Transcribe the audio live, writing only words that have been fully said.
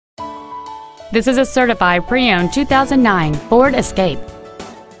This is a certified pre-owned 2009 Ford Escape.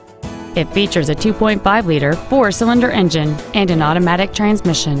 It features a 2.5-liter four-cylinder engine and an automatic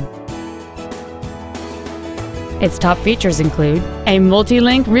transmission. Its top features include a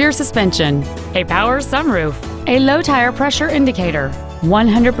multi-link rear suspension, a power sunroof, a low tire pressure indicator,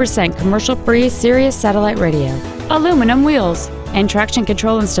 100% commercial-free Sirius satellite radio, aluminum wheels, and traction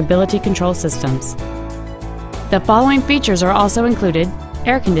control and stability control systems. The following features are also included: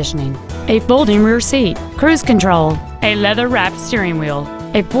 air conditioning, a folding rear seat, cruise control, a leather-wrapped steering wheel,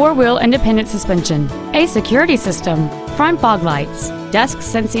 a four-wheel independent suspension, a security system, front fog lights, dusk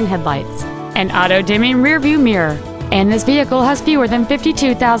sensing headlights, an auto-dimming rear-view mirror, and this vehicle has fewer than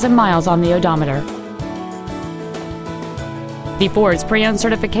 52,000 miles on the odometer. The Ford's pre-owned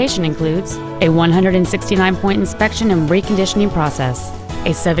certification includes a 169-point inspection and reconditioning process,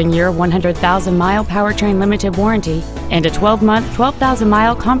 a 7-year, 100,000-mile powertrain limited warranty, and a 12-month,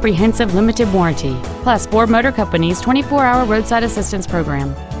 12,000-mile comprehensive limited warranty, plus Ford Motor Company's 24-hour roadside assistance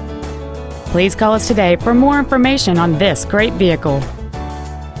program. Please call us today for more information on this great vehicle.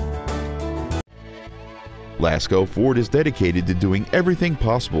 Lasco Ford is dedicated to doing everything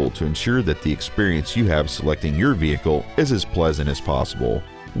possible to ensure that the experience you have selecting your vehicle is as pleasant as possible.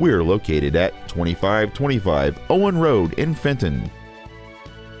 We're located at 2525 Owen Road in Fenton.